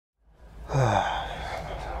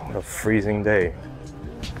What a freezing day.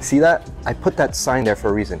 See that? I put that sign there for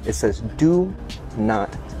a reason. It says, do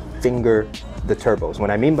not finger the turbos.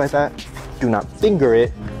 What I mean by that, do not finger it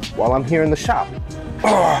while I'm here in the shop.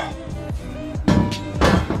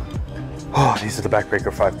 Oh, these are the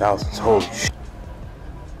backbreaker 5000s. Holy shit.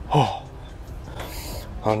 Oh,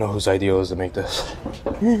 I don't know whose idea it was to make this.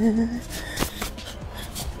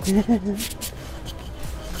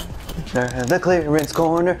 The clearance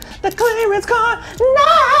corner. The clearance corner.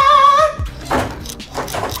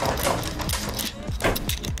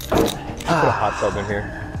 Put a hot tub in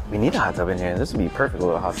here. We need a hot tub in here. This would be a perfect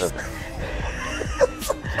little hot tub.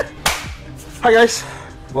 Hi guys,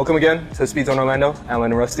 welcome again to Speedzone Orlando,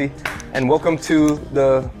 Alan and Rusty, and welcome to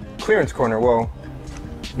the clearance corner. Well,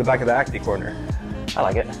 the back of the Acti corner. I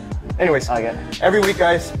like it. Anyways, I like it. Every week,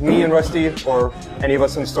 guys, me and Rusty, or any of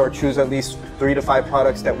us in the store, choose at least 3 to 5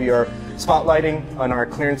 products that we are spotlighting on our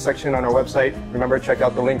clearance section on our website. Remember, check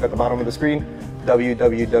out the link at the bottom of the screen,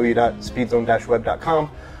 www.speedzone-web.com.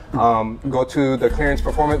 Go to the clearance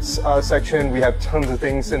performance section. We have tons of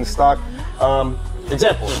things in stock.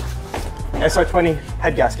 Example, SR20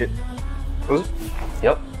 head gasket. Was it?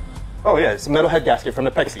 Yep. Oh yeah, it's a metal head gasket from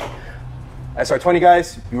the Pepsi. SR20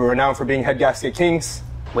 guys, you were renowned for being head gasket kings.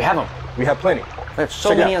 We have them. We have plenty. We have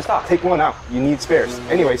so many in stock. Take one out. You need spares.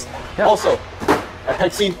 Anyways, also,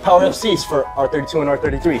 Pepsi Power FCs for R32 and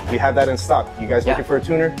R33. We have that in stock. You guys looking for a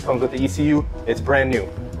tuner? Comes with the ECU. It's brand new.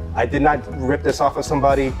 I did not rip this off of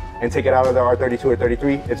somebody and take it out of the R32 or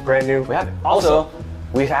 33. It's brand new. We have it. Also,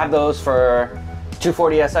 we have those for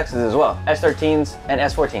 240SXs as well. S13s and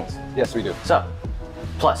S14s. Yes, we do. So,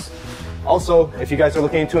 plus. Also, if you guys are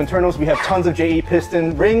looking into internals, we have tons of JE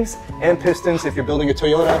piston rings and pistons if you're building a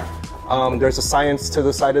Toyota. There's a science to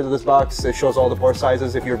the side of this box. It shows all the bore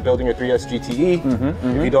sizes if you're building a 3S GTE.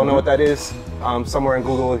 If you don't know what that is, somewhere in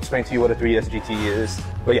Google will explain to you what a 3S GTE is.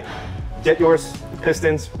 But yeah, get yours,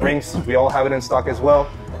 pistons, rings, we all have it in stock as well.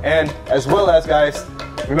 And as well as guys,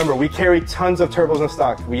 remember we carry tons of turbos in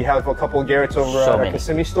stock. We have a couple Garrett's over at our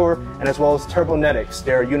Kissimmee store, and as well as Turbonetics.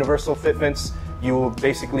 They're universal fitments. You will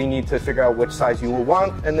basically need to figure out which size you will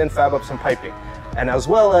want and then fab up some piping. And as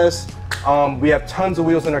well as, we have tons of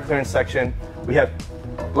wheels in our clearance section. We have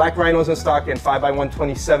black Rhinos in stock and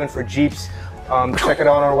 5x127 for Jeeps. Check it out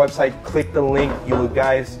on our website, click the link. You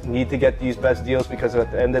guys need to get these best deals because at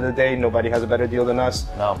the end of the day, nobody has a better deal than us.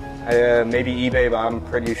 No. Maybe eBay, but I'm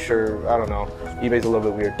pretty sure, I don't know. eBay's a little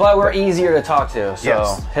bit weird. But we're easier to talk to,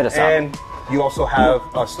 so hit us up. And you also have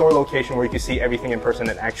a store location where you can see everything in person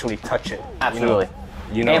and actually touch it. Absolutely.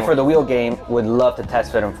 You know, and for the wheel game, would love to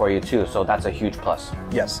test fit them for you too, so that's a huge plus.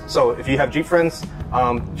 Yes, so if you have Jeep friends,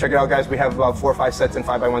 check it out guys. We have about 4 or 5 sets in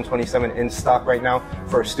 5x127 in stock right now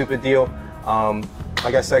for a stupid deal.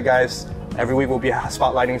 Like I said guys, every week we'll be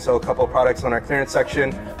spotlighting a couple of products on our clearance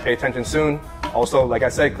section. Pay attention soon. Also, like I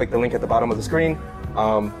said, click the link at the bottom of the screen.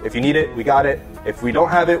 If you need it, we got it. If we don't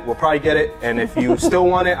have it, we'll probably get it. And if you still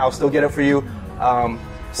want it, I'll still get it for you.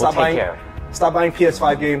 Stop buying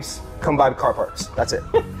PS5 games. Come buy car parts. That's it.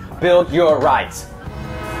 Build your rides.